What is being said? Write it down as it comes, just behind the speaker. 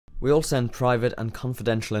We all send private and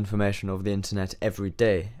confidential information over the internet every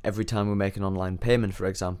day. Every time we make an online payment, for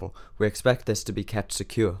example, we expect this to be kept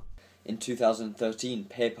secure. In 2013,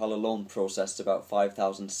 PayPal alone processed about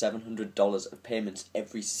 $5,700 of payments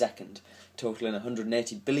every second, totaling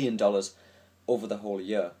 $180 billion over the whole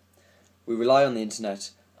year. We rely on the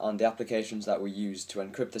internet and the applications that we use to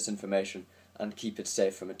encrypt this information and keep it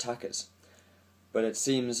safe from attackers. But it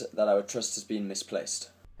seems that our trust has been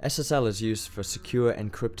misplaced. SSL is used for secure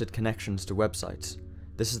encrypted connections to websites.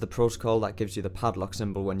 This is the protocol that gives you the padlock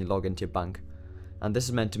symbol when you log into your bank. And this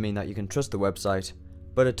is meant to mean that you can trust the website,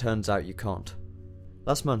 but it turns out you can't.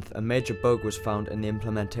 Last month, a major bug was found in the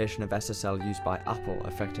implementation of SSL used by Apple,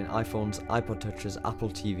 affecting iPhones, iPod Touches, Apple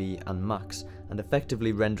TV and Macs, and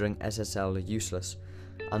effectively rendering SSL useless.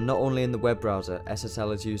 And not only in the web browser,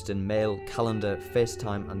 SSL is used in Mail, Calendar,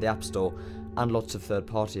 FaceTime and the App Store, and lots of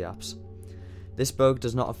third-party apps. This bug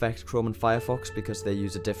does not affect Chrome and Firefox because they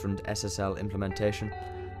use a different SSL implementation,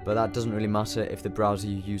 but that doesn't really matter if the browser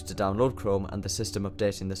you use to download Chrome and the system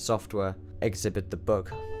updating the software exhibit the bug.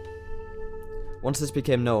 Once this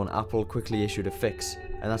became known, Apple quickly issued a fix,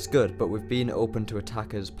 and that's good, but we've been open to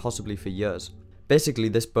attackers possibly for years. Basically,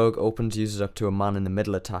 this bug opens users up to a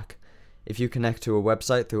man-in-the-middle attack. If you connect to a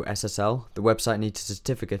website through SSL, the website needs a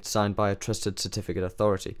certificate signed by a trusted certificate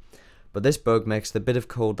authority. But this bug makes the bit of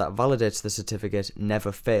code that validates the certificate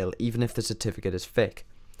never fail, even if the certificate is fake.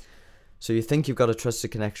 So you think you've got a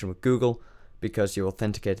trusted connection with Google because you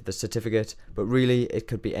authenticated the certificate, but really it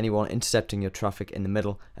could be anyone intercepting your traffic in the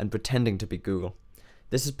middle and pretending to be Google.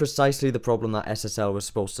 This is precisely the problem that SSL was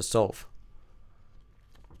supposed to solve.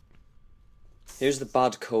 Here's the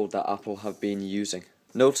bad code that Apple have been using.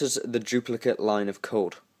 Notice the duplicate line of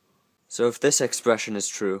code. So if this expression is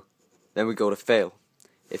true, then we go to fail.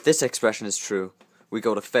 If this expression is true, we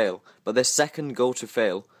go to fail, but this second go to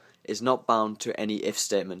fail is not bound to any if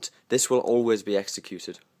statement. This will always be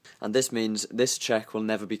executed, and this means this check will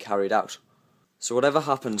never be carried out. So whatever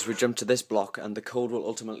happens, we jump to this block and the code will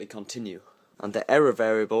ultimately continue, and the error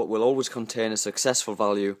variable will always contain a successful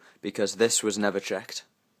value because this was never checked.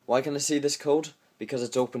 Why can I see this code? Because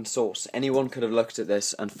it's open source. Anyone could have looked at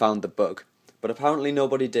this and found the bug, but apparently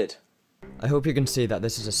nobody did. I hope you can see that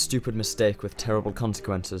this is a stupid mistake with terrible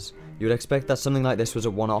consequences. You would expect that something like this was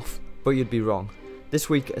a one-off, but you'd be wrong. This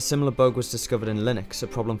week, a similar bug was discovered in Linux, a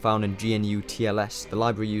problem found in GNU TLS, the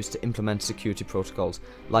library used to implement security protocols,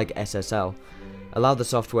 like SSL, allowed the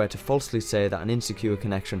software to falsely say that an insecure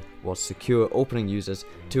connection was secure, opening users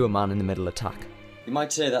to a man-in-the-middle attack. You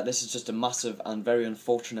might say that this is just a massive and very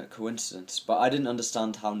unfortunate coincidence, but I didn't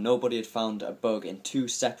understand how nobody had found a bug in two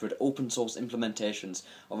separate open source implementations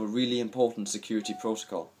of a really important security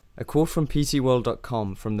protocol. A quote from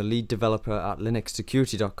PCWorld.com from the lead developer at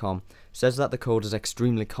LinuxSecurity.com says that the code is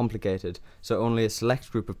extremely complicated, so only a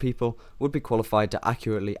select group of people would be qualified to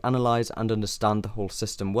accurately analyse and understand the whole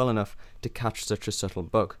system well enough to catch such a subtle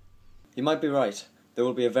bug. You might be right. There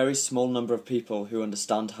will be a very small number of people who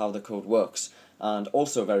understand how the code works, and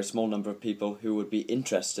also a very small number of people who would be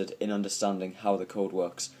interested in understanding how the code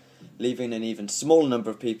works, leaving an even smaller number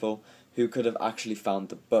of people who could have actually found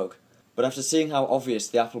the bug. But after seeing how obvious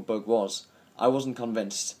the Apple bug was, I wasn't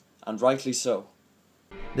convinced, and rightly so.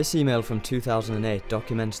 This email from 2008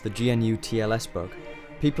 documents the GNU TLS bug.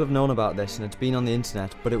 People have known about this and it's been on the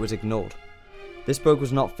internet, but it was ignored. This bug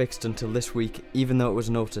was not fixed until this week, even though it was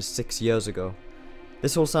noticed 6 years ago.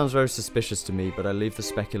 This all sounds very suspicious to me, but I leave the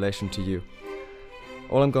speculation to you.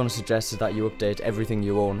 All I'm going to suggest is that you update everything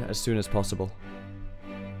you own as soon as possible.